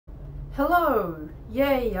Hello!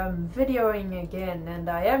 Yay, I'm videoing again, and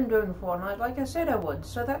I am doing Fortnite like I said I would,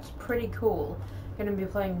 so that's pretty cool. Gonna be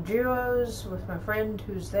playing duos with my friend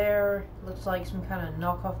who's there. Looks like some kind of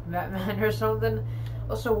knockoff Batman or something.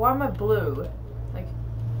 Also, why am I blue? Like,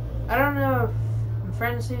 I don't know if my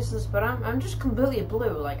friend sees this, but I'm just completely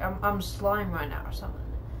blue. Like, I'm slime right now or something.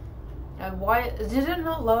 Why? Did it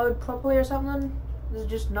not load properly or something? Is it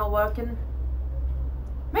just not working?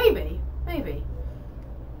 Maybe.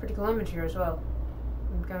 Pretty cool image here as well.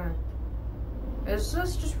 Is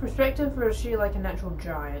this just perspective, or is she like a natural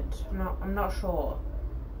giant? I'm not sure.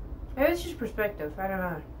 Maybe it's just perspective. I don't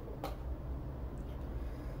know.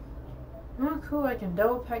 Oh, cool! I can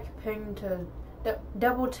double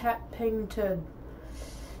tap ping to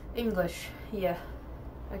English. Yeah.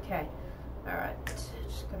 Okay. All right.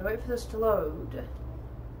 Just gotta wait for this to load.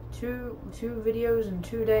 Two videos in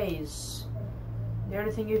 2 days. The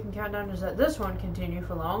only thing you can count down is that this won't continue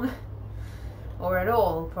for long. Or at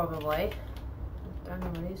all, probably. I don't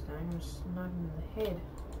know what he's doing. I'm sniping in the head.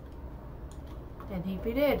 And he'd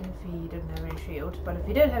be dead if he didn't have any shield. But if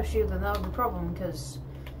he did have shield, then that would be a problem, because,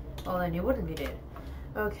 well, then he wouldn't be dead.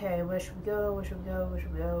 Okay, where should we go? Where should we go? Where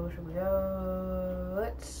should we go? Where should we go?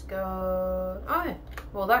 Let's go. Oh, yeah.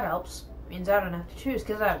 Well, that helps. Means I don't have to choose,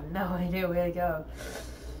 because I have no idea where to go.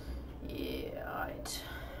 Yeah, right.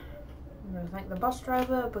 I'm going to thank the bus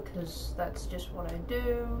driver, because that's just what I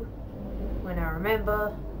do when I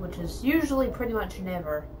remember, which is usually pretty much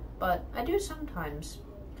never, but I do sometimes.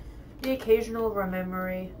 The occasional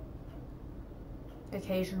rememory.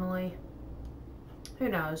 Occasionally. Who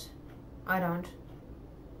knows? I don't.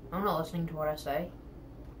 I'm not listening to what I say.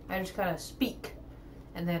 I just kind of speak,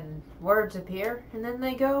 and then words appear, and then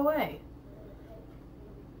they go away.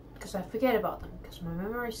 Because I forget about them, because my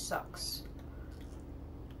memory sucks.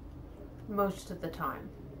 Most of the time.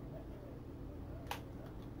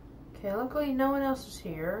 Okay, luckily no one else is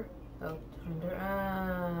here. Oh,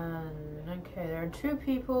 okay, there are two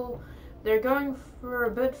people. They're going for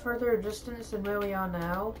a bit further distance than where we are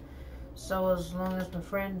now. So as long as my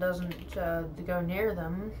friend doesn't go near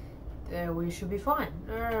them, we should be fine.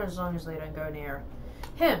 As long as they don't go near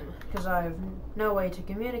him, because I have no way to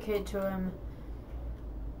communicate to him.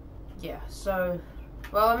 Yeah, so...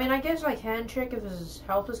 Well, I mean, I guess I can check if his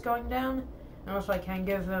health is going down. And also I can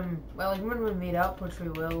give him... Well, like when we meet up, which we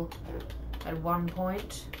will at one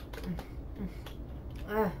point.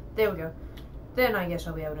 There we go. Then I guess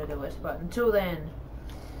I'll be able to do it. But until then,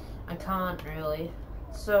 I can't really.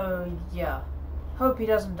 So, yeah. Hope he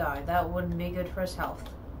doesn't die. That wouldn't be good for his health.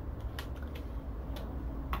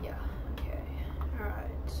 Yeah, okay.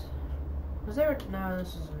 Alright. Was there... No,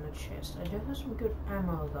 this is in the chest. I do have some good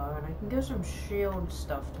ammo, though, and I can give some shield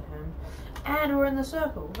stuff to him. And we're in the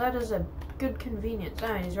circle. That is a good convenience.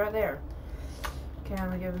 Ah, he's right there. Okay, I'm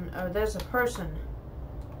gonna give him... Oh, there's a person.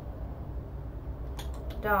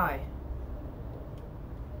 Die.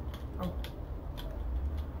 Oh.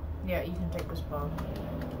 Yeah, you can take this bomb.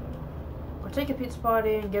 Or take a pizza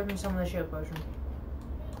party and give him some of the shield potion.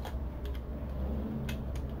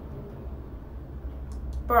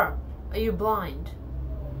 Bro, are you blind?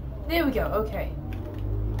 There we go, okay.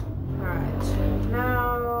 Alright,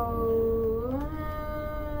 now...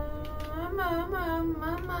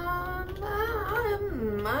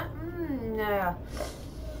 Yeah.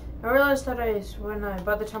 I realized that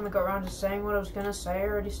by the time I got around to saying what I was gonna say, I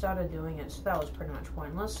already started doing it, so that was pretty much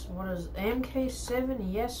pointless. What is MK7?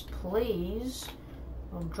 Yes, please.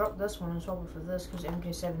 I'll drop this one and swap it for this, because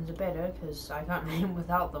MK7s are better, because I can't name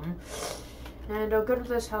without them. And I'll go to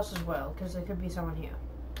this house as well, because there could be someone here.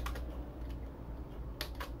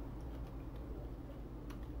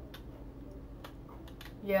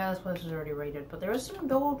 Yeah, this place is already raided, but there is some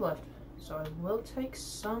gold left, so I will take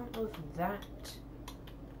some of that.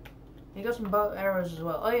 He got some bow arrows as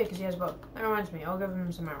well. Oh yeah, because he has bow. That reminds me, I'll give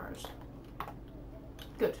him some arrows.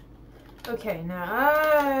 Good. Okay, now,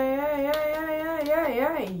 hey,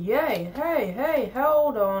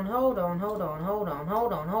 hold on.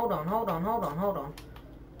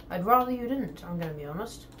 I'd rather you didn't, I'm gonna be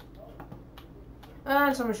honest.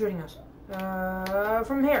 And someone's shooting us.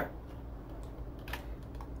 From here.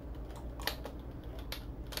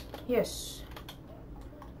 Yes.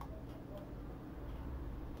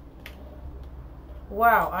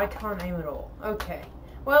 Wow, I can't aim at all. Okay.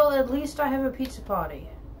 Well, at least I have a pizza party.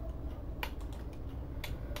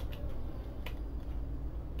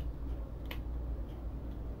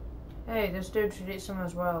 Hey, this dude should eat some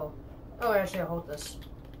as well. Oh, actually, I'll hold this.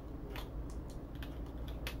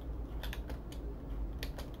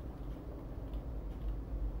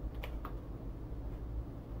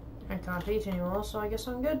 I can't eat anymore, so I guess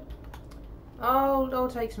I'm good. I'll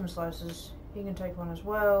take some slices. You can take one as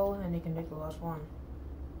well, and you can take the last one.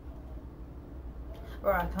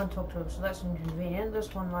 Right, I can't talk to him, so that's inconvenient.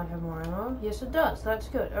 This one might have more ammo. Yes, it does. That's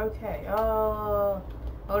good. Okay. I'll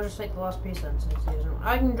just take the last piece then, since he doesn't.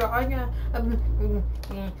 I can draw. I can.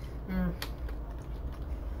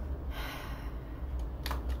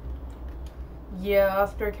 Yeah,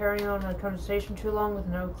 after carrying on a conversation too long with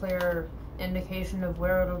no clear indication of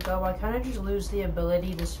where it'll go, I kind of just lose the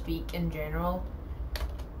ability to speak in general.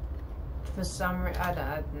 For some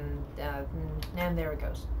reason, and there it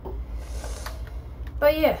goes.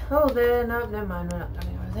 But yeah, oh, there, no, never mind, we're not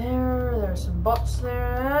gonna go there. There's some bots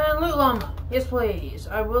there, and loot llama. Yes, please.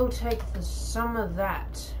 I will take some of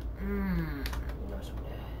that.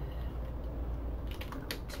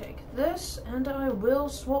 Take this, and I will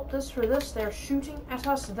swap this for this. They're shooting at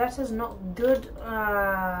us. That is not good.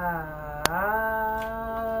 I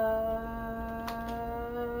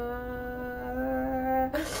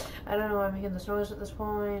don't know why I'm making this noise at this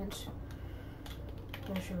point.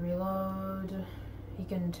 I should reload. He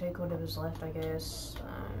can take whatever's left, I guess.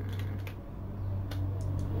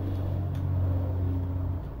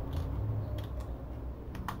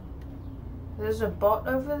 There's a bot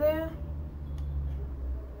over there.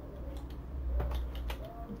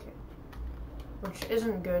 Okay. Which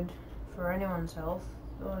isn't good for anyone's health.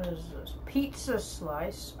 What is this? Pizza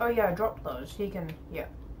slice. Oh yeah, I dropped those. He can, yeah.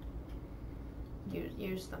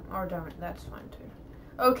 Use them. Or don't, that's fine too.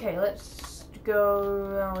 Okay, let's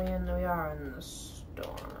go. We are in the storm.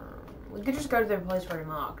 We could just go to their place where he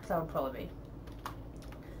marked. That would probably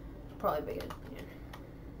be good. Yeah.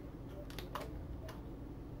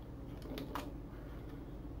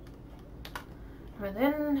 Right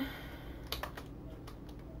then,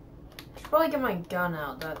 I should probably get my gun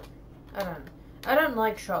out. I don't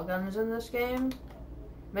like shotguns in this game,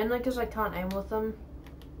 mainly because I can't aim with them.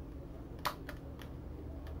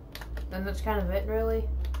 And that's kind of it, really.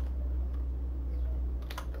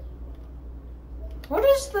 What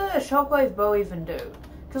does the shockwave bow even do?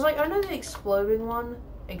 Because, like, I know the exploding one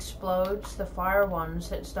explodes, the fire one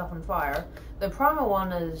sets stuff on fire. The primal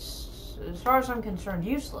one is, as far as I'm concerned,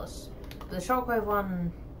 useless. The shockwave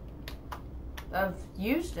one, I've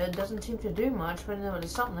used it, doesn't seem to do much, but I know it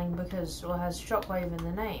does something because it has shockwave in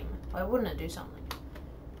the name. Why wouldn't it do something?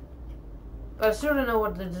 But I still don't know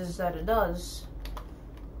what it is that it does.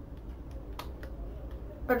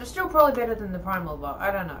 But it's still probably better than the primal bow. I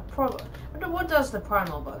don't know. Probably. What does the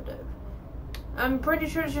primal bow do? I'm pretty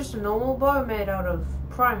sure it's just a normal bow made out of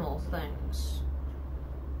primal things.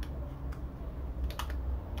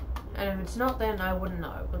 And if it's not, then I wouldn't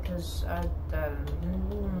know, because I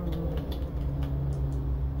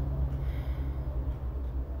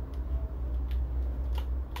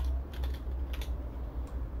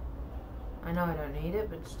know I don't need it,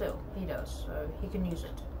 but still, he does, so he can use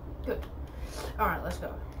it. Good. Alright, let's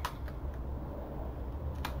go.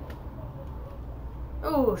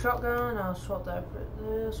 Oh, shotgun. I'll swap that for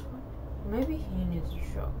this one. Maybe he needs a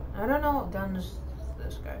shotgun. I don't know what guns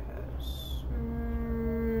this guy has.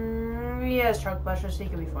 He has truck busters, so he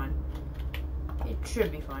could be fine. It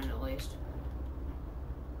should be fine, at least.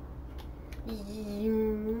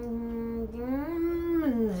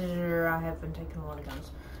 I have been taking a lot of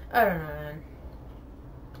guns. I don't know, man.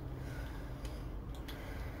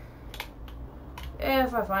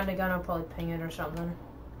 If I find a gun, I'll probably ping it or something.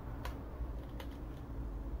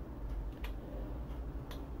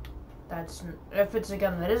 If it's a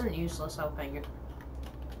gun that isn't useless, I'll ping it.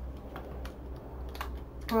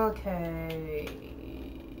 Okay.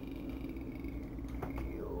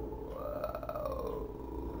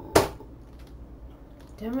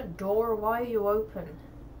 Damn it, door, why are you open?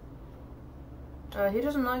 He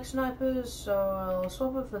doesn't like snipers, so I'll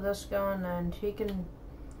swap it for this gun and he can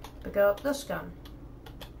pick up this gun.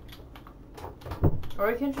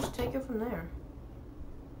 Or he can just take it from there.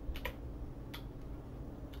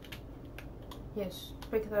 Yes,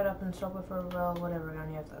 pick that up and swap it for, well, whatever gun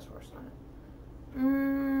you have, that's worse than it.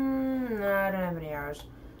 No, I don't have any arrows.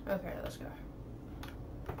 Okay, let's go.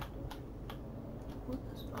 What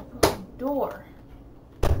is up with the door?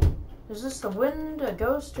 Is this the wind, a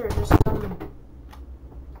ghost, or just some...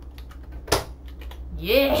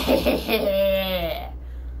 Yeah!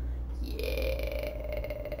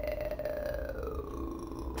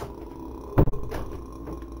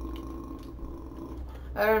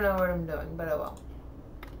 I don't know what I'm doing, but oh well.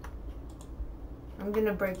 I'm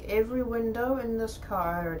gonna break every window in this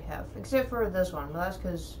car I already have, except for this one, but that's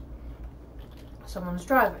because someone's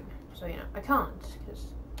driving. So, you know, I can't,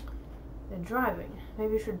 because they're driving.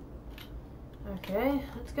 Maybe you should... Okay,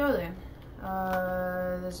 let's go then.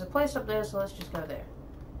 There's a place up there, so let's just go there.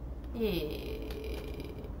 Yeah.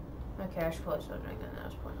 Okay, I should probably start doing that now.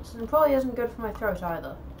 It's pointless. And it probably isn't good for my throat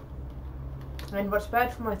either. And what's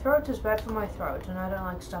bad for my throat is bad for my throat, and I don't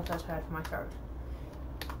like stuff that's bad for my throat.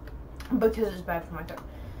 Because it's bad for my throat.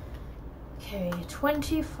 Okay,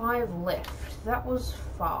 25 left. That was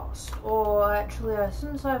fast. Or actually,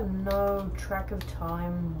 since I have no track of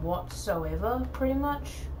time whatsoever, pretty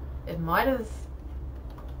much, it might have...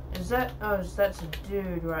 Is that... Oh, that's a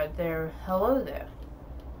dude right there. Hello there.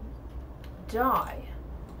 Die.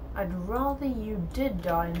 I'd rather you did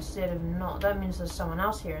die instead of not. That means there's someone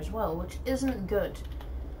else here as well, which isn't good.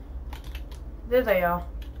 There they are.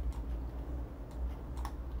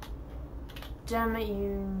 Damn it,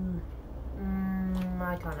 you...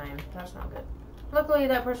 I can't aim. That's not good. Luckily,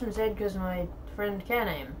 that person's dead because my friend can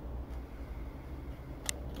aim.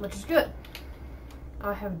 Which is good.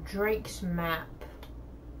 I have Drake's map.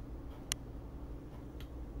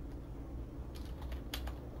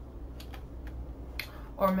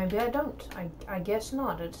 Or maybe I don't. I guess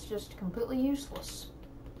not. It's just completely useless.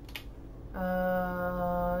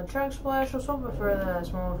 Chug splash. I'll swap it for the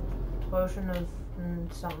small potion of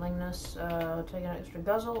somethingness. I'll take an extra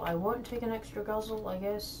guzzle. I won't take an extra guzzle, I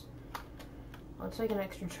guess. I'll take an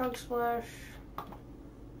extra chug splash.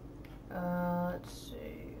 Let's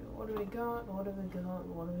see. What do we got? What do we got?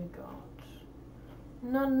 What do we got?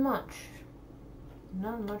 Not much.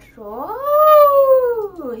 Not much at all.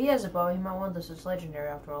 Oh! He has a bow. He might want this. It's legendary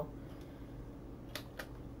after all.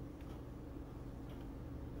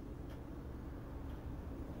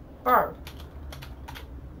 Bow.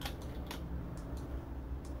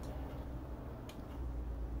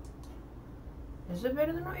 Is it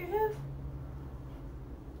better than what you have?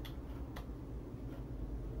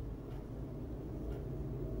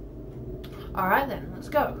 Alright then, let's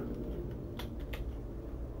go.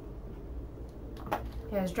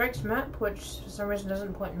 Here's Drake's map, which for some reason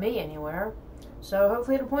doesn't point me anywhere. So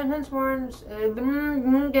hopefully it'll point him more.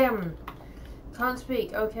 Can't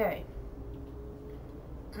speak, okay.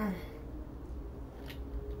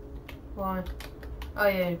 Why? Oh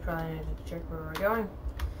yeah, you probably need to check where we're going.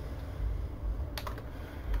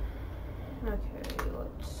 Okay,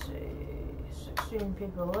 let's see. 16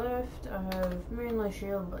 people left. I have mainly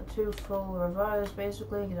shield, but 2 full revives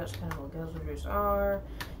basically, because that's kind of what guild reduce are.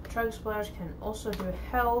 Chug Splash can also do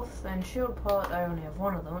health, and Shield Pot, I only have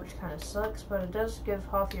 1 of them, which kind of sucks, but it does give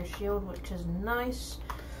half your shield, which is nice.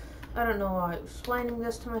 I don't know why I'm explaining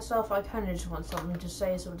this to myself. I kind of just want something to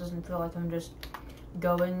say so it doesn't feel like I'm just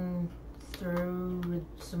going through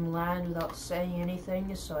some land without saying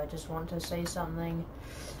anything, so I just want to say something.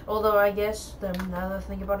 Although I guess the other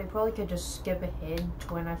thing about it, probably could just skip ahead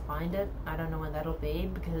to when I find it. I don't know when that'll be,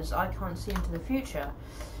 because I can't see into the future.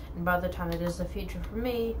 And by the time it is the future for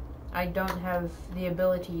me, I don't have the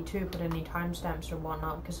ability to put any timestamps or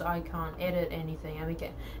whatnot, because I can't edit anything. I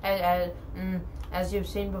mean, as you've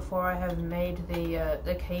seen before, I have made the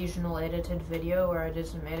occasional edited video where I did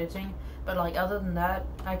some editing, but like other than that,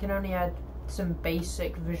 I can only add some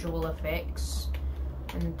basic visual effects,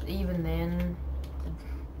 and even then,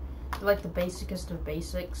 like the basicest of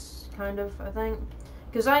basics, kind of, I think.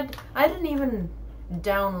 Because I didn't even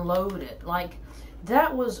download it. Like,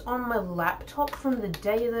 that was on my laptop from the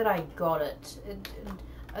day that I got it.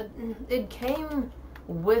 It came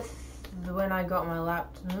with when I got my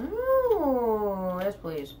laptop. Ooh, yes,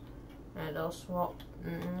 please. And I'll swap.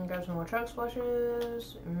 Grab some more chug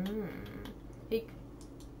splashes.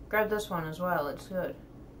 Grab this one as well. It's good.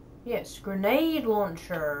 Yes, grenade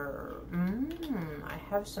launcher. I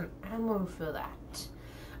have some ammo for that.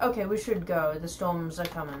 Okay, we should go. The storms are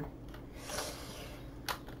coming.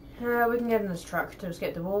 We can get in this truck to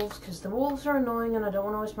escape the wolves, because the wolves are annoying and I don't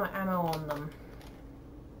want to waste my ammo on them.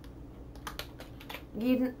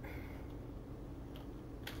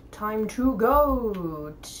 Time to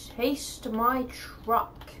go! Taste my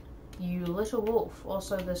truck, you little wolf.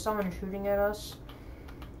 Also, there's someone shooting at us,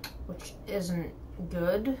 which isn't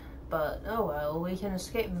good, but oh well, we can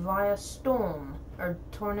escape via storm, or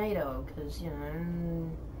tornado, because, you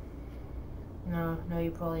know, no,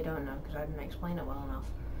 you probably don't know, because I didn't explain it well enough.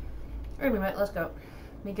 Anyway, let's go.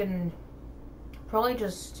 We can probably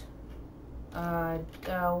just,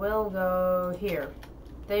 we'll go here.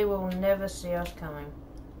 They will never see us coming.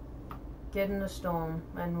 Get in the storm,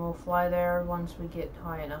 and we'll fly there once we get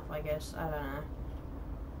high enough, I guess. I don't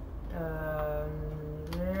know.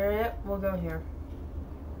 Yep, we'll go here.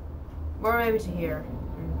 Or maybe to here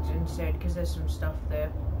instead, because there's some stuff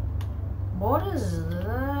there. What is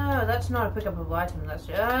that? That's not a pickup of item, that's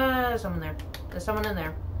there's someone there. There's someone in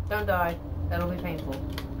there. Don't die. That'll be painful.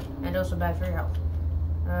 And also bad for your health.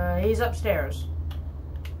 He's upstairs.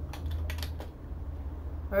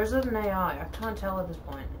 Or is it an AI? I can't tell at this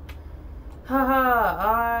point.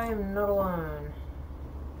 Haha, I'm not alone.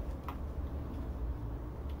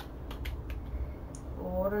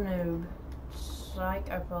 What a noob. Psych,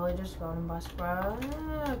 I probably just got him by surprise.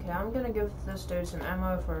 Okay, I'm gonna give this dude some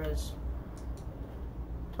ammo for his...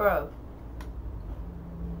 Bro.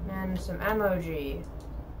 And some ammo G.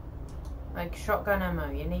 Like shotgun ammo,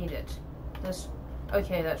 you need it. This...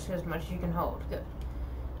 Okay, that's as much as you can hold. Good.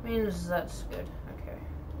 Means that's good. Okay.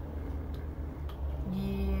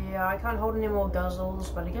 Yeah, I can't hold any more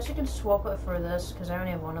guzzles, but I guess I can swap it for this, because I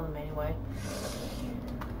only have one of them anyway.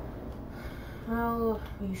 Well,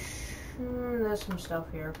 there's some stuff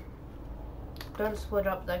here. Don't split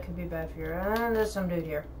up, that could be bad for you. And there's some dude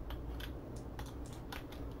here.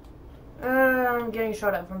 I'm getting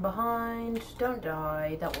shot at from behind. Don't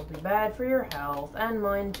die. That will be bad for your health. And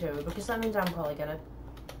mine too, because that means I'm probably gonna...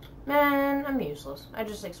 Man, I'm useless. I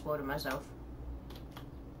just exploded myself.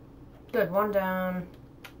 Good, one down.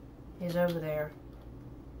 He's over there.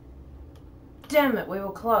 Damn it, we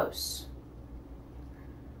were close.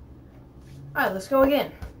 Alright, let's go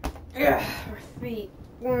again. Ugh, my feet.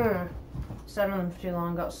 Sat on them for too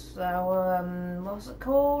long, got sour, what was it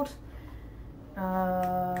called?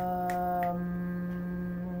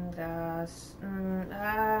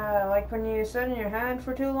 Like when you sit in your hand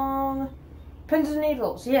for too long? Pins and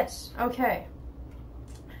needles, yes, okay.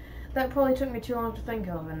 That probably took me too long to think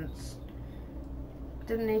of, and it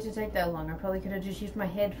didn't need to take that long. I probably could have just used my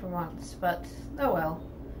head for once, but oh well.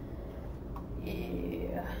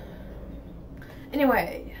 Yeah.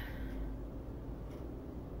 Anyway.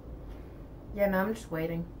 Yeah, no, I'm just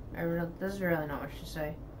waiting. There's really not much to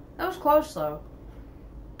say. That was close, though.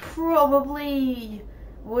 Probably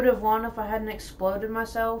would have won if I hadn't exploded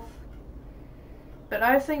myself. But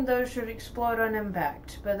I think those should explode on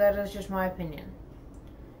impact, but that is just my opinion.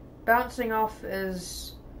 Bouncing off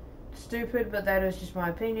is stupid, but that is just my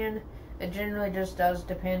opinion. It generally just does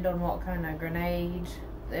depend on what kind of grenade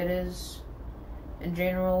it is, in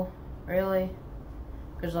general, really.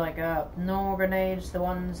 Because, like, normal grenades, the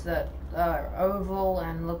ones that are oval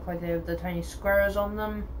and look like they have the tiny squares on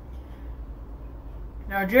them,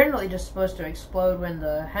 are generally just supposed to explode when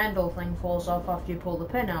the handle thing falls off after you pull the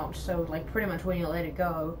pin out. So, like, pretty much when you let it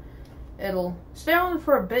go, it'll stay on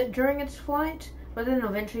for a bit during its flight, but then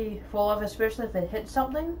eventually fall off, especially if it hits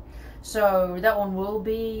something. So, that one will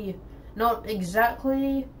be not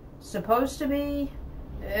exactly supposed to be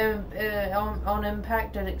on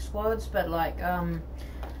impact it explodes, but like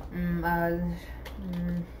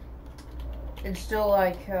it's still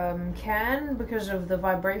like can because of the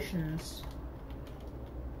vibrations.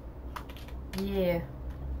 Yeah,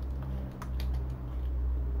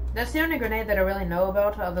 that's the only grenade that I really know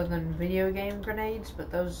about other than video game grenades,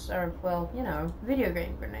 but those are, well, you know, video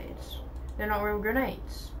game grenades. They're not real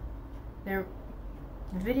grenades. They're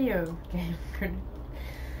video game grenades.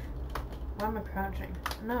 Why am I crouching?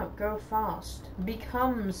 No, go fast.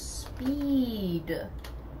 Become speed.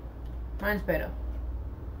 Mine's better.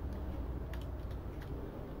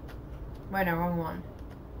 Wait, no, wrong one.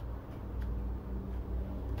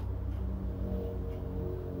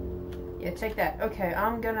 Yeah, take that. Okay,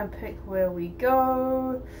 I'm gonna pick where we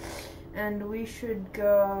go. And we should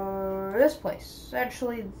go this place.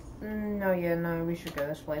 Actually, no, we should go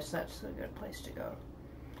this place. That's a good place to go.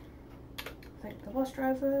 Thank the bus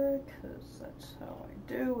driver, because that's how I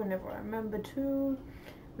do whenever I remember to.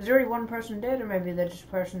 There's already one person dead, or maybe that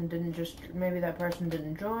person didn't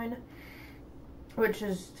join, which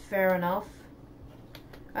is fair enough.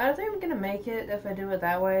 I don't think I'm gonna make it if I do it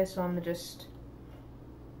that way, so I'm gonna just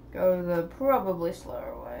go the probably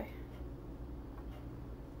slower way.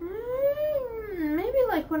 Maybe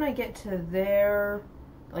like when I get to there,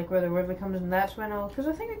 like where the river comes in, that's when because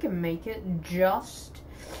I think I can make it just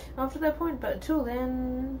after that point, but until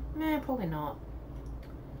then, probably not.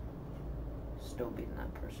 Still beating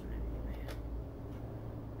that person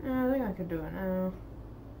anyway. I think I could do it now.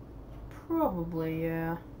 Probably,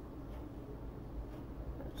 yeah.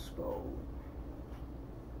 Let's go.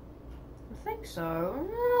 I think so.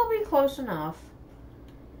 I'll be close enough.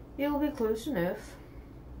 You'll be close enough.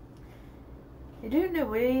 You don't know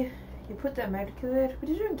where you put that medical there, but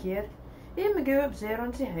you don't care. You may go up there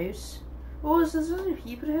onto the house. Oh, is this a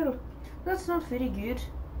people here? That's not very good.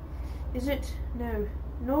 Is it? No.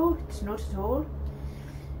 No, it's not at all.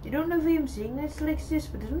 You don't know why I'm saying this like this,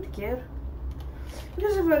 but I don't care.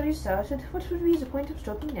 Because I've already started, what would be the point of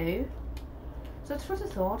stopping now? That's what I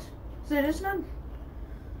thought. There is none.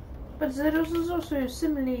 But there is also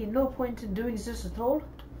similarly no point in doing this at all.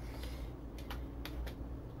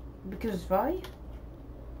 Because why?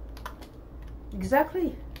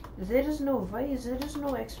 Exactly. There is no way, there is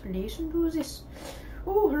no explanation to this.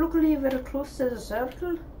 Oh, luckily we're close to the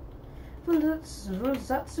circle. Well, that's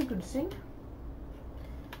a good thing.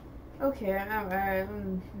 Okay, I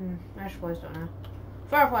actually don't know.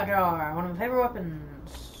 Firefly jar, one of my favorite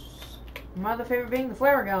weapons. My other favorite being the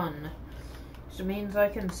flare gun. So it means I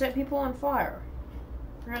can set people on fire.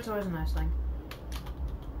 That's always a nice thing.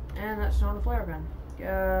 And that's not a flare gun.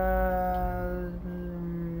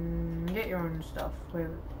 Get your own stuff. Wait, a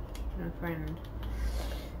friend.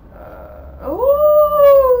 Oh,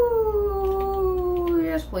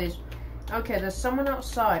 yes, please. Okay, there's someone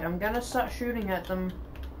outside. I'm gonna start shooting at them.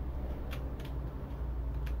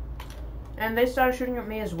 And they started shooting at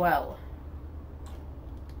me as well.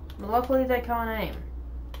 But luckily they can't aim.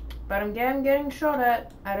 But I'm getting shot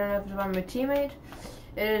at. I don't know if it's by my teammate.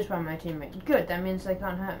 It is by my teammate. Good, that means they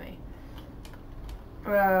can't hurt me.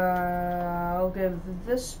 I'll give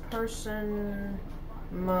this person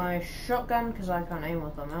my shotgun because I can't aim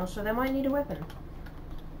with them. Also, they might need a weapon.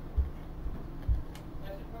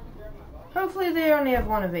 Hopefully they only have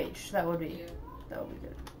one of each. That would be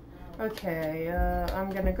good. Okay, I'm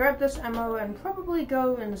gonna grab this ammo and probably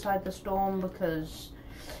go inside the storm because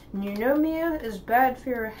pneumonia is bad for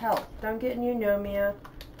your health. Don't get pneumonia.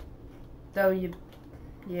 Though it's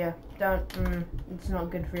not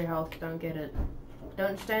good for your health. Don't get it.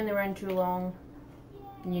 Don't stay in the rain too long.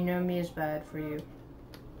 Pneumonia is bad for you.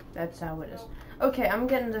 That's how it is. Okay, I'm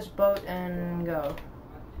getting this boat and go.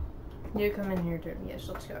 You come in here too. Yes,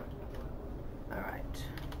 let's go. Alright.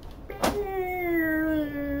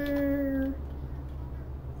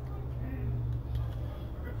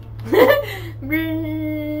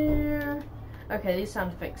 Okay, these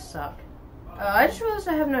sound effects suck. I just realized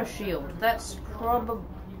I have no shield. That's probably...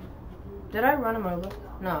 Did I run him over?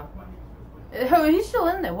 No. Oh, he's still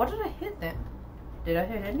in there. What did I hit then? Did I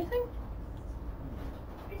hit anything?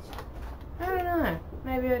 I don't know.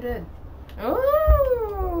 Maybe I did.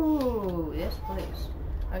 Oh, yes, please.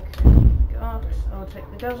 Okay. I'll take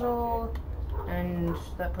the guzzle, and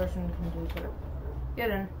that person can do too. Get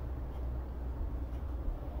in.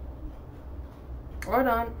 Right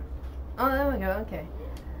on. Oh, there we go. Okay.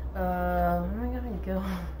 Where am I gonna go?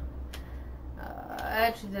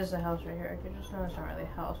 Actually, there's a house right here. I could just know it's not really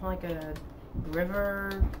a house, more like a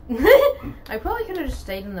river. I probably could have just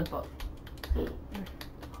stayed in the boat.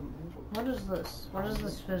 What is this? What is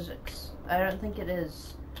this physics? I don't think it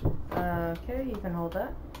is. Okay, you can hold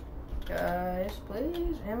that. Yes,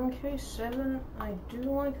 please. MK7. I do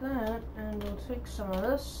like that. And we'll take some of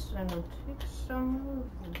this, and we'll take some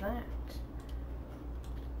of that.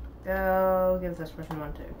 I'll give this person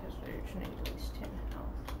one too, because we each need at least 10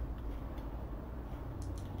 health.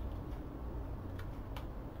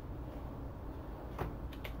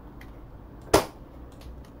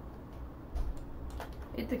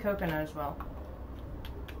 Eat the coconut as well.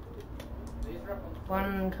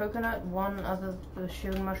 One coconut, one other the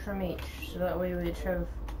shield mushroom each, so that way we each have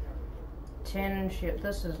 10 shield.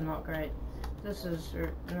 This is not great. This is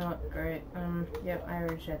not great. Yep, I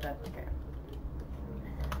already said that. Okay.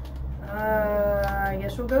 I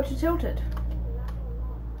guess we'll go to Tilted.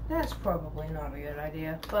 That's probably not a good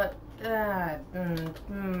idea, but yeah, I don't know.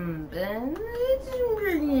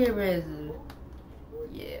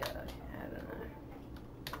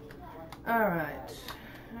 Alright.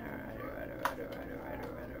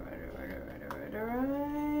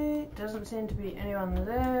 Doesn't seem to be anyone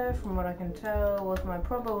there from what I can tell with my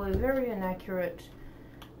probably very inaccurate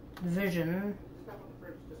vision.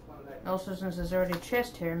 Also, since there's already a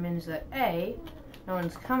chest here, it means that A, no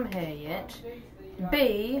one's come here yet.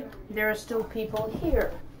 B, there are still people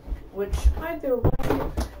here. Which either way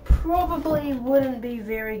probably wouldn't be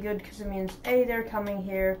very good because it means A, they're coming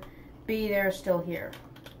here, B, they're still here.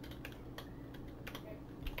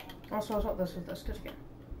 Also, I'll swap this with this because I can.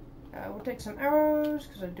 We'll take some arrows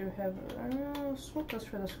because I do have. I'll swap this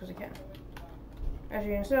for this because I can.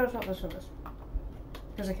 Actually, instead I'll swap this for this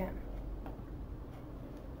because I can.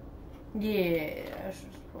 Yeah, I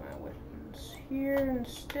should just put my weapons here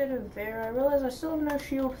instead of there. I realize I still have no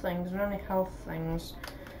shield things and only health things.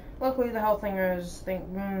 Luckily, the health thingers think.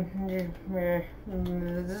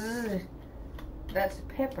 That's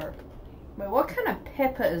pepper. Wait, what kind of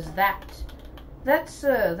pepper is that? That's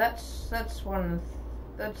a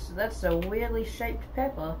weirdly shaped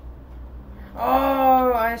pepper.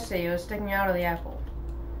 Oh, I see. It was sticking out of the apple.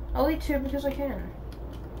 I'll eat two because I can.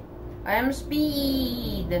 I am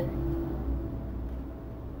speed.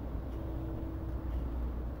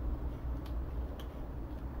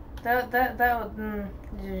 There's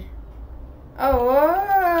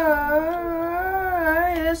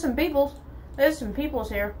some peoples. There's some peoples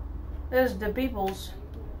here. There's the peoples.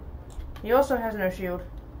 He also has no shield.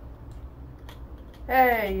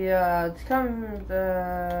 Hey, come,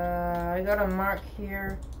 I got a mark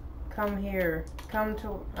here. Come here. Come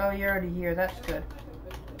to, oh, you're already here, that's good.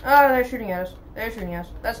 Oh, they're shooting at us. They're shooting at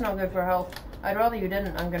us. That's not good for health. I'd rather you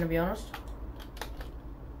didn't, I'm gonna be honest.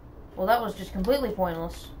 Well, that was just completely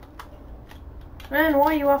pointless. Man,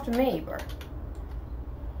 why are you after me, bro?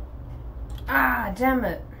 Ah, damn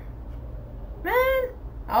it. Man!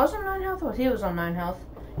 I was on 9 health, or he was on 9 health?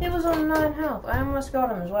 He was on 9 health. I almost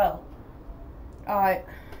got him as well. Alright.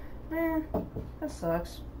 Man, that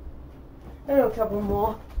sucks. I know a couple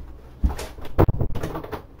more.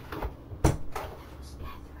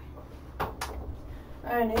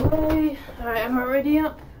 Anyway, am I ready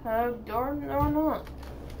up? Or not?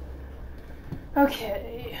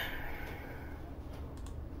 Okay.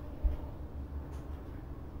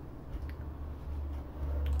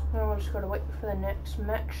 Now I just gotta wait for the next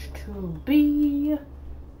match to be.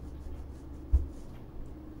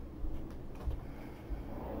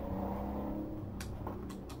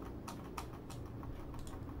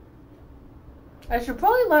 I should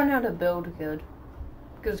probably learn how to build good,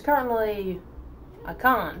 because currently I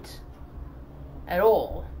can't at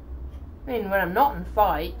all. I mean, when I'm not in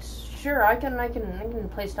fights, sure I can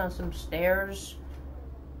place down some stairs,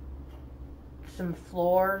 some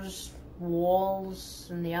floors, walls,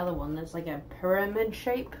 and the other one that's like a pyramid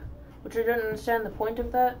shape, which I don't understand the point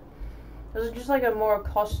of that. Is it just like a more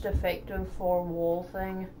cost-effective 4-wall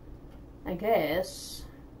thing? I guess.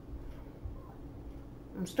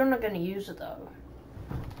 I'm still not going to use it though.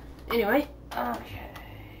 Anyway, okay.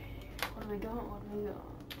 What do we got? What do we got?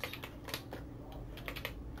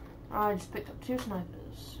 I just picked up 2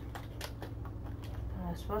 snipers.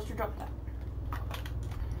 I'm supposed to drop that.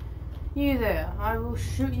 You there, I will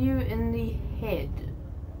shoot you in the head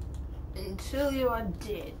until you are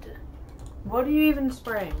dead. What are you even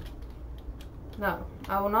spraying? No,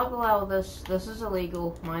 I will not allow this. This is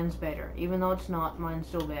illegal. Mine's better. Even though it's not, mine's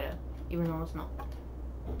still better. Even though it's not.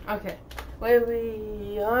 Okay.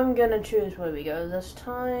 I'm gonna choose where we go this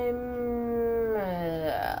time.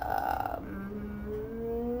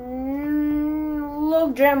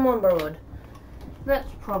 Log Jam Lumberwood.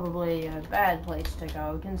 That's probably a bad place to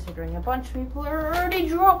go, considering a bunch of people are already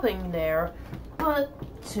dropping there. But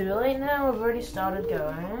too late now, we've already started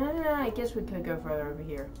going. I guess we could go further over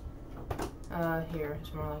here. Here,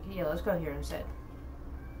 it's more like, yeah, let's go here instead.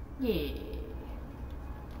 Yeah.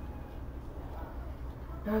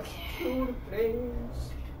 Okay. To the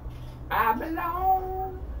place I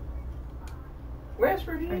belong. West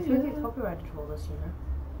Virginia. I feel like copyrighted for all this, you know.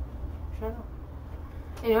 Shut up.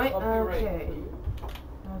 Anyway, okay.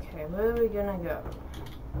 Okay, where are we gonna go?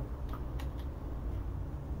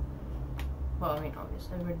 Well, I mean,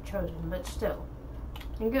 obviously, we've already chosen, but still.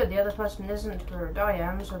 And good, the other person isn't where I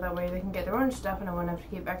am, so that way they can get their own stuff and I won't have to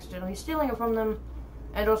keep accidentally stealing it from them,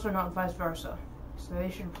 and also not vice versa. So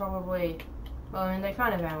they should probably, well, I mean, they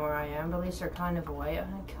kind of am where I am, but at least they're kind of away. I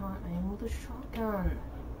can't aim with a shotgun.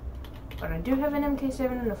 But I do have an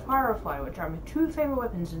MK7 and a Firefly, which are my 2 favorite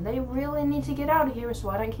weapons, and they really need to get out of here so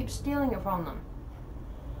I don't keep stealing it from them.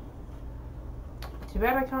 Too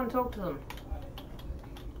bad I can't talk to them.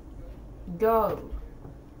 Go.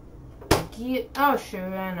 Get, oh shoot,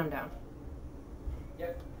 and I'm down.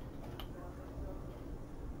 Yep.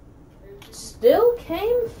 Still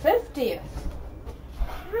came 50th.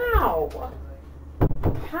 How?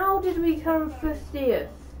 How did we come 50th?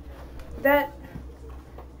 That,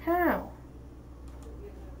 how?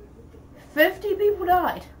 50 people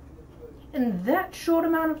died in that short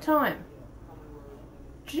amount of time.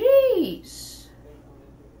 Jeez.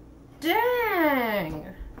 Dang.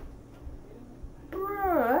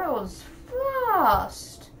 Bro, that was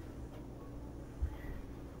fast.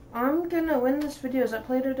 I'm gonna, when this video is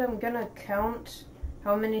uploaded, I'm gonna count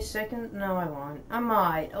how many seconds. No, I won't. I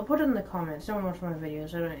might. I'll put it in the comments. Don't watch my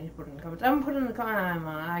videos. I don't need to put it in the comments. I'm gonna put it in the comments.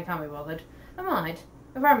 I can't be bothered. I might.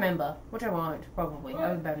 If I remember. Which I won't, probably. I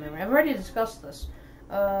have a bad memory. I've already discussed this.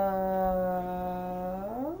 I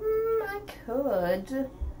could.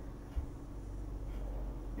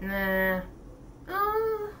 Nah.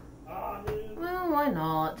 Well, why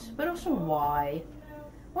not? But also, why?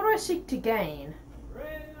 What do I seek to gain?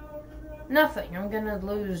 Nothing. I'm gonna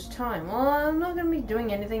lose time. Well, I'm not gonna be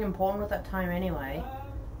doing anything important with that time anyway.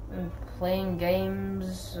 I'm playing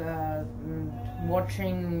games,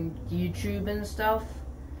 watching YouTube and stuff.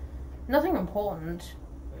 Nothing important.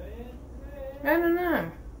 I don't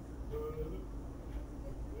know.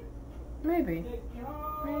 Maybe.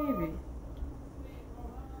 Maybe.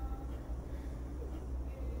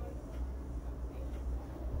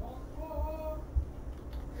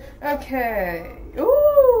 Okay.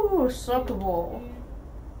 Ooh! Ooh, soccer ball.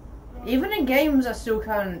 Even in games, I still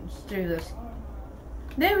can't do this.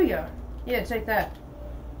 There we go. Yeah, take that.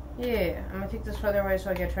 Yeah, I'm gonna kick this further away so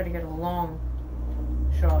I can try to get a long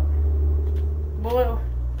shot. Well,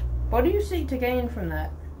 what do you seek to gain from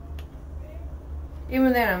that?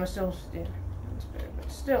 Even then, I'm still, yeah, that's better,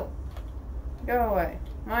 but still, go away.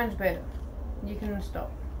 Mine's better. You can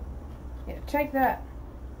stop. Yeah, take that.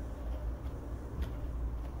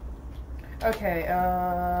 Okay,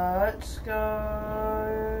 let's go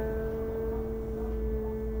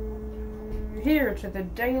here to the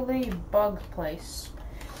daily bug place.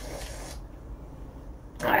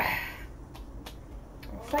 I'm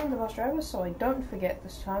playing the bus driver so I don't forget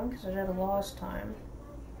this time because I did it last time.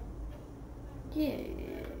 Yeah.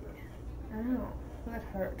 Ow, that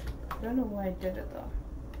hurt. I don't know why I did it though.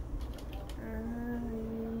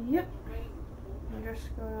 Yep. I'm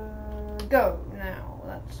just gonna go now.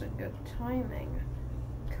 That's a good timing.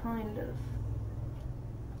 Kind of.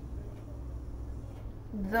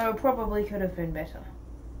 Though probably could have been better.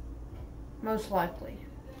 Most likely.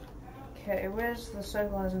 Okay, where's the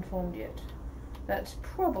circle hasn't formed yet? That's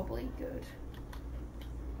probably good.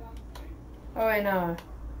 Oh, I know.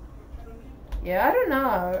 Yeah, I don't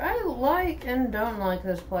know. I like and don't like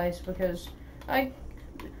this place because I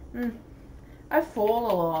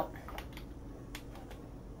fall a lot.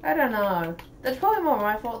 I don't know. That's probably more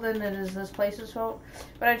my fault than it is this place's fault.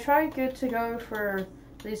 But I try good to go for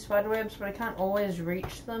these spiderwebs, but I can't always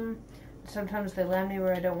reach them. Sometimes they land me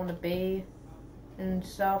where I don't want to be and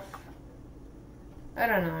stuff. I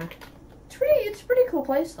don't know. It's a pretty cool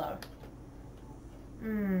place though.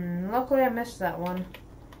 Luckily I missed that one.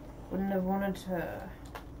 Wouldn't have wanted to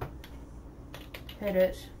hit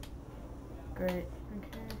it. Great. Okay.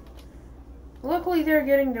 Luckily they're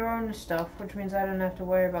getting their own stuff, which means I don't have to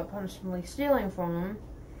worry about constantly stealing from them.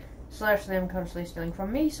 / them constantly stealing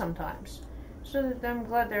from me sometimes. So I'm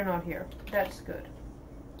glad they're not here. That's good.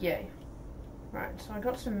 Yay. Right, so I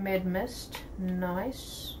got some mid-mist.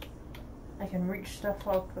 Nice. I can reach stuff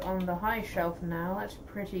up on the high shelf now. That's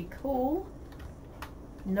pretty cool.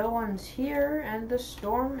 No one's here, and the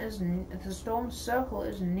storm circle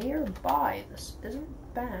is nearby. This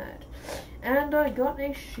isn't bad. And I got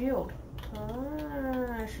a shield.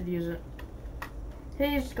 I should use it.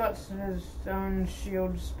 He's got his own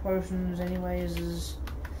shields, potions, anyways.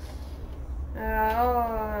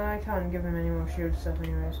 I can't give him any more shield stuff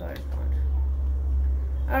anyway, so I just won't.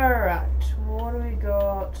 Alright, what do we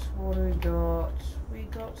got? What do we got? We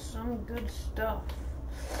got some good stuff.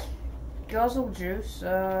 Guzzle juice,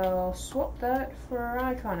 I'll swap that for,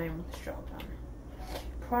 I can't aim with the shotgun.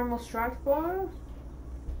 Primal strike bow.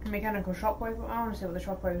 Mechanical shockwave, I want to see what the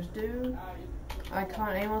shockwaves do. I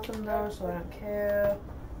can't aim with them though, so I don't care.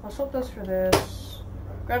 I'll swap this for this.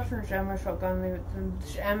 Grab some ammo shotgun, leave it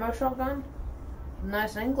to ammo shotgun.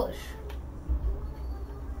 Nice English.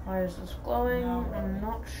 Why is this glowing? I'm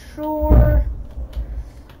not sure.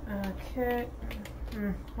 Okay.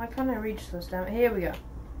 Why can't I reach this down? Here we go.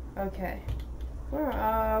 Okay. Where?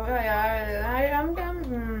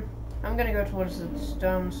 I'm gonna go towards the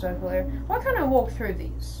stone circle area. Why can't I walk through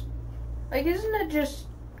these? Like, isn't that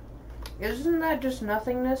just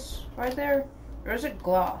nothingness right there? Or is it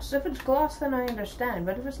glass? If it's glass, then I understand.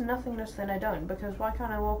 But if it's nothingness, then I don't. Because why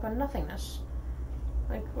can't I walk on nothingness?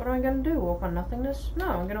 Like, what am I gonna do? Walk on nothingness? No,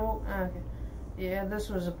 I'm gonna walk. Okay. Yeah, this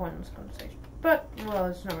was a pointless conversation. But, well,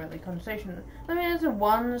 it's not really a conversation. I mean, it's a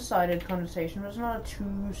one-sided conversation, but it's not a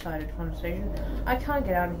two-sided conversation. I can't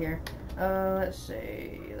get out of here. Let's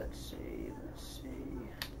see.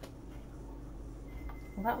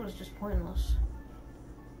 Well, that was just pointless.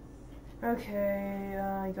 Okay,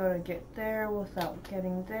 I gotta get there without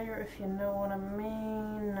getting there, if you know what I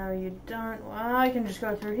mean. No, you don't. Well, I can just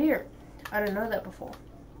go through here. I didn't know that before.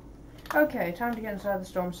 Okay, time to get inside the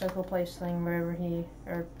storm circle place thing, wherever he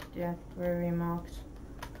marked.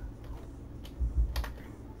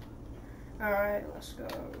 Alright, let's go.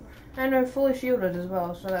 And we're fully shielded as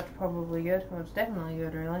well, so that's probably good. Well, it's definitely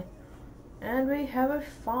good, really. And we have a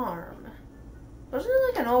farm. Wasn't it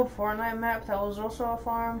like an old Fortnite map that was also a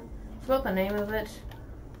farm? I forgot the name of it.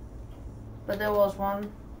 But there was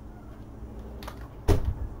one.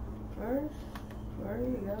 Where are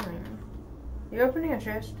you going? You opening a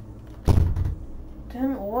chest?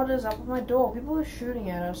 Damn, what is up with my door? People are shooting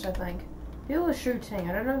at us, I think. People are shooting.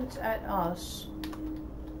 I don't know if it's at us.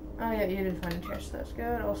 Oh yeah, you did find a chest. That's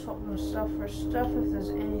good. I'll swap them stuff for stuff if there's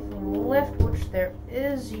anything left, which there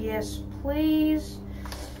is. Yes, please.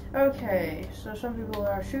 Okay, so some people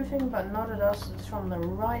are shooting, but not at us. It's from the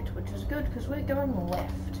right, which is good because we're going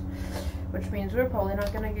left. Which means we're probably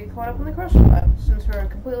not going to get caught up in the crossfire. since we're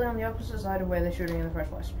completely on the opposite side of where they're shooting in the first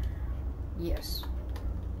place. Yes.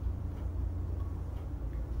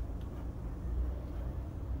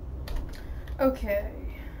 Okay.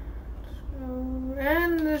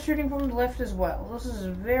 And they're shooting from the left as well. This is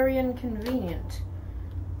very inconvenient.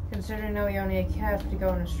 Considering now we only have to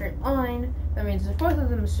go in a straight line, that means if both of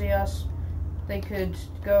them see us, they could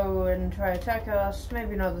go and try to attack us.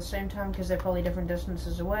 Maybe not at the same time because they're probably different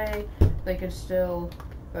distances away. They could still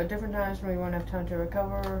go at different times when we won't have time to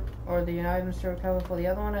recover, or the items to recover before the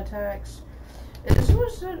other one attacks. Is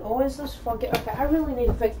it always this foggy? Okay, I really need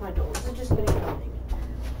to fix my doors. It's just getting annoying.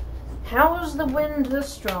 How is the wind this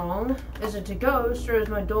strong? Is it a ghost, or is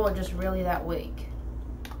my door just really that weak?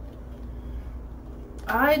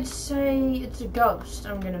 I'd say it's a ghost,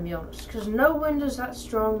 I'm gonna be honest. Because no wind is that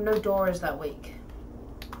strong, no door is that weak.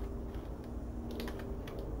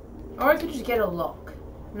 Or I could just get a lock.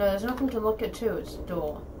 No, there's nothing to look at too, it's a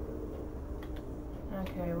door.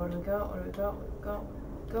 Okay, what do we got? What do we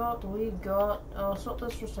got? We got... I'll swap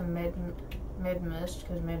this for some mid mist,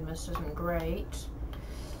 because mid mist isn't great.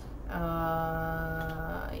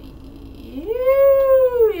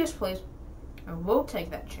 Yes, please. I will take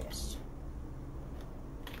that chest.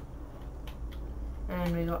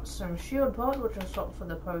 And we got some shield pot, which I'll swap for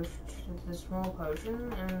the small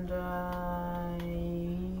potion. And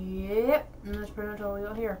yep, and that's pretty much all we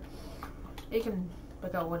got here. You can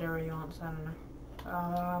pick out whatever you want. So I don't know.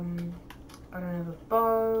 I don't have a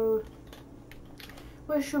bow.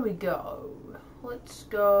 Where should we go? Let's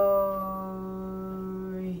go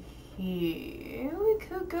here. We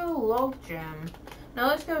could go logjam. Now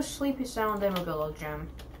let's go sleepy sound, then we'll go logjam.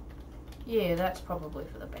 Yeah, that's probably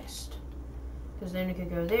for the best. Because then we could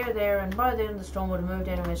go there, and by then the storm would have moved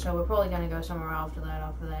anyway, so we're probably going to go somewhere after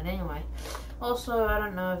that anyway. Also, I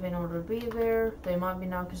don't know if anyone would be there. They might be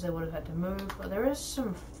now because they would have had to move, but there is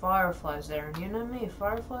some fireflies there, and you know me,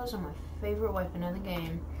 fireflies are my favorite weapon in the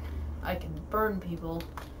game. I can burn people.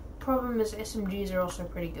 Problem is SMGs are also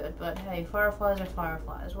pretty good, but hey, fireflies are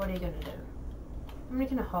fireflies. What are you going to do? How many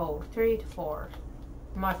can I hold? 3 to 4.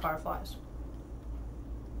 My fireflies.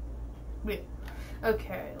 Yeah.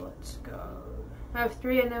 Okay, let's go. I have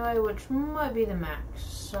 3 anyway, which might be the max,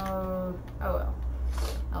 so... oh well.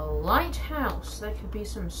 A lighthouse. There could be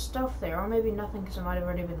some stuff there, or maybe nothing because it might have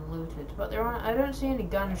already been looted. But there aren't... I don't see any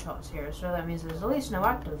gunshots here, so that means there's at least no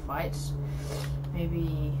active fights.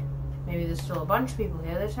 Maybe there's still a bunch of people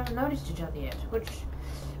here. They just haven't noticed each other yet, which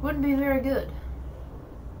wouldn't be very good.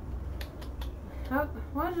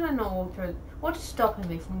 Why did I not walk through... What's stopping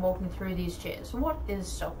me from walking through these chairs? What is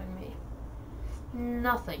stopping me?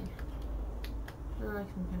 Nothing.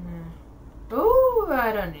 Ooh,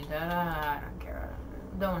 I don't need that. I don't care.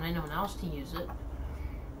 I don't want anyone else to use it.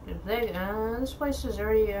 If they, this place is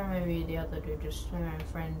already, or maybe the other dude just, my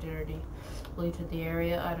friend already looted the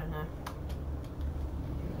area. I don't know.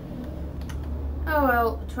 Oh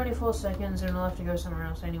well, 24 seconds and we'll have to go somewhere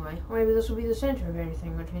else anyway. Or maybe this will be the center of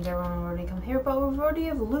everything, which means everyone will already come here, but we've already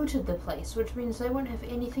have looted the place, which means they won't have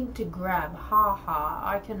anything to grab. Ha ha,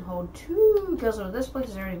 I can hold 2 guzzles. This place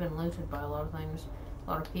has already been looted by a lot of things. A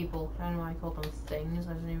lot of people. I don't know why I call them things,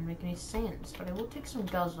 that doesn't even make any sense. But I will take some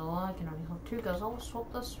guzzle. I can only hold 2 guzzle. I'll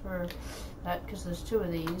swap this for that, because there's 2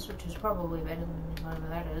 of these, which is probably better than whatever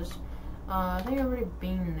that is. I think I've already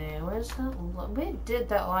been there. Where's that? Where did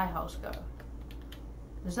that lighthouse go?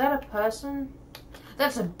 Is that a person?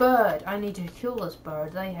 That's a bird! I need to kill this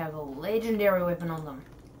bird. They have a legendary weapon on them.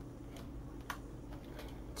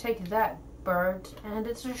 Take that, bird. And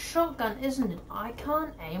it's a shotgun, isn't it? I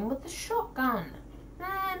can't aim with the shotgun.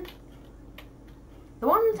 Man. The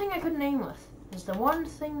one thing I couldn't aim with is the one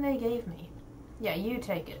thing they gave me. Yeah, you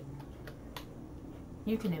take it.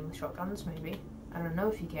 You can aim with shotguns, maybe. I don't know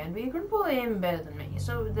if you can, but you can probably aim better than me.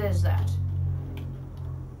 So there's that.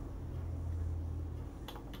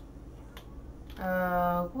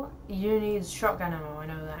 What? You need shotgun ammo, I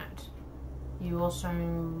know that. You also...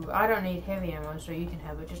 I don't need heavy ammo, so you can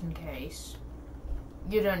have it just in case.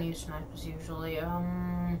 You don't use snipers usually.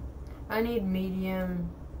 I need medium.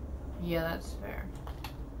 Yeah, that's fair.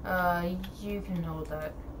 You can hold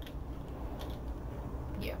that.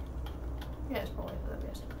 Yeah. Yeah, it's probably for the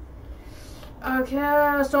best.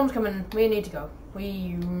 Okay, storm's coming. We need to go.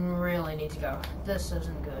 We really need to go. This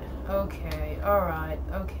isn't good. Okay, alright,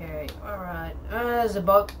 okay, alright. There's a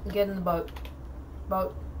boat. Get in the boat.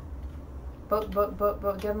 Boat. Boat.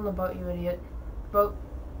 Get in the boat, you idiot. Boat.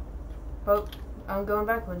 I'm going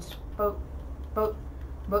backwards. Boat.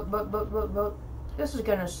 This is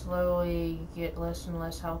gonna slowly get less and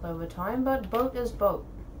less health over time, but boat is boat.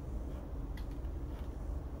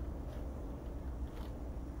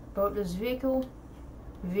 Boat is vehicle.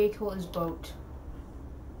 Vehicle is boat.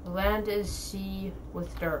 Land is sea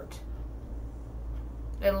with dirt.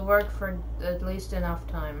 It'll work for at least enough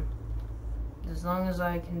time. As long as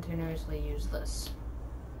I continuously use this.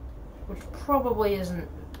 Which probably isn't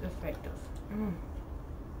effective.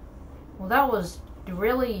 Well, that was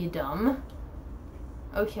really dumb.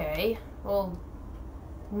 Okay, well,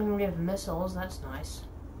 I mean, we have missiles, that's nice.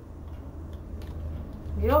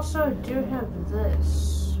 We also do have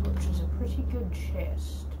this, which is a pretty good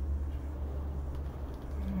chest.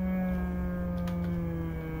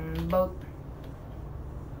 Boat.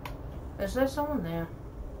 Is there someone there?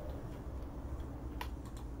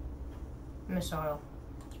 Missile.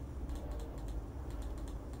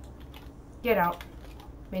 Get out.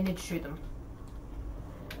 We need to shoot them.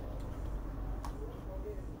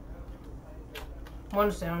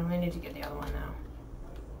 One's down, we need to get the other one now.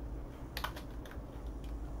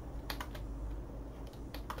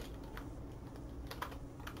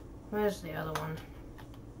 Where's the other one?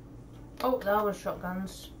 Oh, that was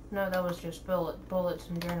shotguns. No, that was just bullets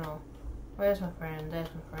in general. Where's my friend? There's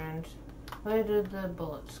my friend. Where did the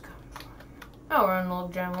bullets come from? Oh, we're on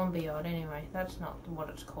Log Jam 1 Beyond anyway. That's not what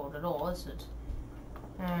it's called at all, is it?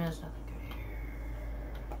 There's nothing good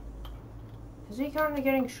here. Is he currently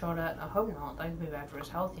getting shot at? I hope not. That could be bad for his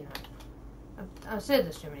health, you know. I've said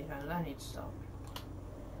this too many times. I need to stop.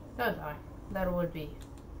 Don't die. That would be...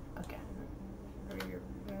 Okay.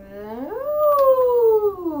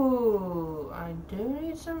 Ooh, I do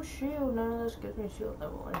need some shield. None of this gives me shield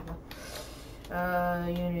level.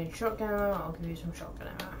 You need shotgun ammo. I'll give you some shotgun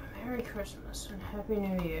ammo. Merry Christmas and Happy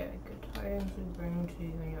New Year. Good tidings we bring to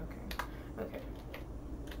you when you're okay. Okay.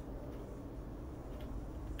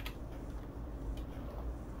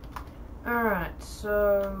 Alright,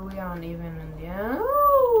 so we aren't even in the end.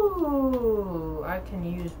 Oh, I can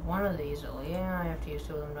use one of these. Yeah, I have to use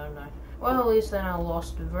two of them, don't I? Well, at least then I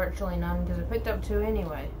lost virtually none because I picked up two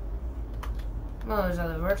anyway. Well, there's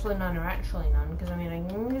either virtually none or actually none because I mean,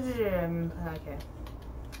 okay.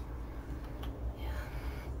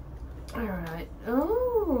 Yeah. Alright.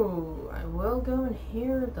 Oh, I will go in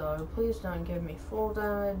here though. Please don't give me full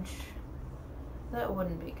damage. That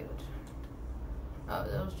wouldn't be good. Oh,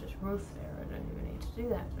 that was just roof there. I don't even need to do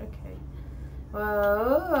that. Okay.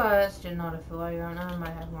 Well, that's just not a failure. I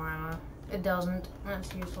might have more ammo. It doesn't.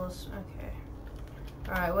 That's useless. Okay.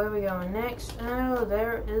 Alright, where are we going next? Oh,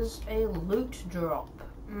 there is a loot drop.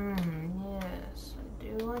 Yes. I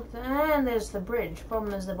do like that. And there's the bridge.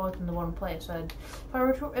 Problem is they're both in the one place. If I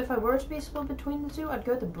were to be split between the two, I'd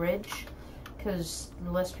go the bridge. Because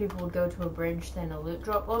less people would go to a bridge than a loot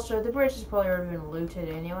drop. Also, the bridge has probably already been looted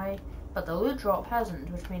anyway. But the loot drop hasn't,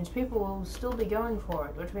 which means people will still be going for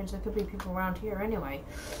it. Which means there could be people around here anyway.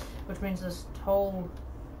 Which means this whole...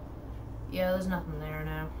 Yeah, there's nothing there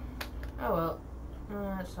now. Oh well.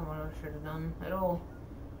 That's not what I should have done at all.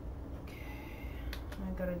 Okay.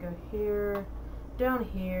 I gotta go here. Down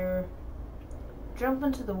here. Jump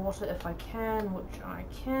into the water if I can, which I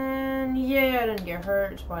can. Yeah, I didn't get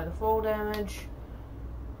hurt by the fall damage.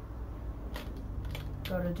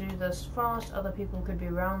 Gotta do this fast. Other people could be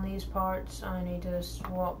around these parts. I need to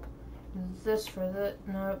swap this for this.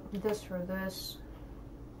 No, this for this.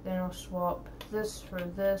 Then I'll swap this for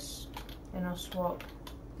this. Then I'll swap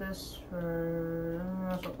this for...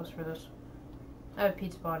 I'll swap this for this. I have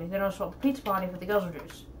pizza party. Then I'll swap the pizza party for the guzzle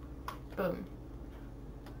juice. Boom.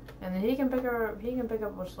 And then he can pick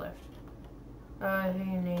up what's left.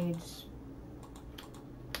 He needs...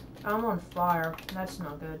 I'm on fire. That's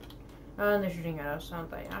not good. And they're shooting at us,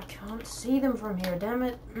 aren't they? I can't see them from here, damn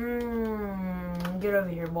it. Get over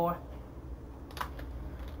here, boy.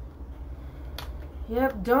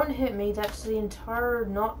 Yep, don't hit me. That's the entire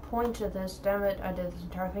not point of this. Damn it, I did this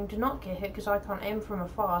entire thing to not get hit because I can't aim from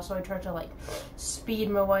afar, so I tried to, like, speed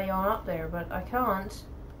my way on up there, but I can't.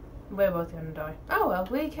 We're both gonna die. Oh well,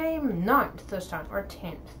 we came 9th this time, or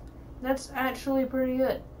 10th. That's actually pretty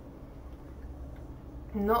good.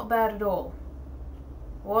 Not bad at all.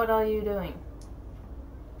 What are you doing?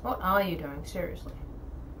 What are you doing? Seriously.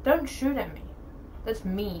 Don't shoot at me. That's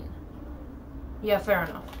mean. Yeah, fair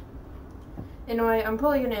enough. Anyway, I'm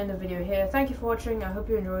probably going to end the video here. Thank you for watching. I hope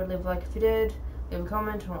you enjoyed. Leave a like if you did. Leave a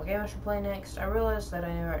comment on what game I should play next. I realized that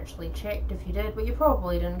I never actually checked if you did, but you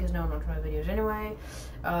probably didn't because no one watched my videos anyway.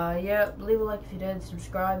 Yeah, leave a like if you did.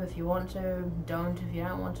 Subscribe if you want to. Don't if you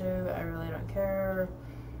don't want to. I really don't care.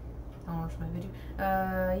 Don't watch my video.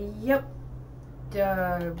 Yep.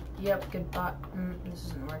 Yep, goodbye. This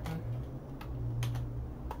isn't working.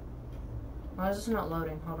 Why is this not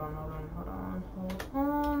loading? Hold on.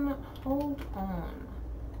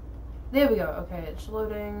 There we go. Okay, it's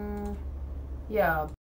loading. Yeah.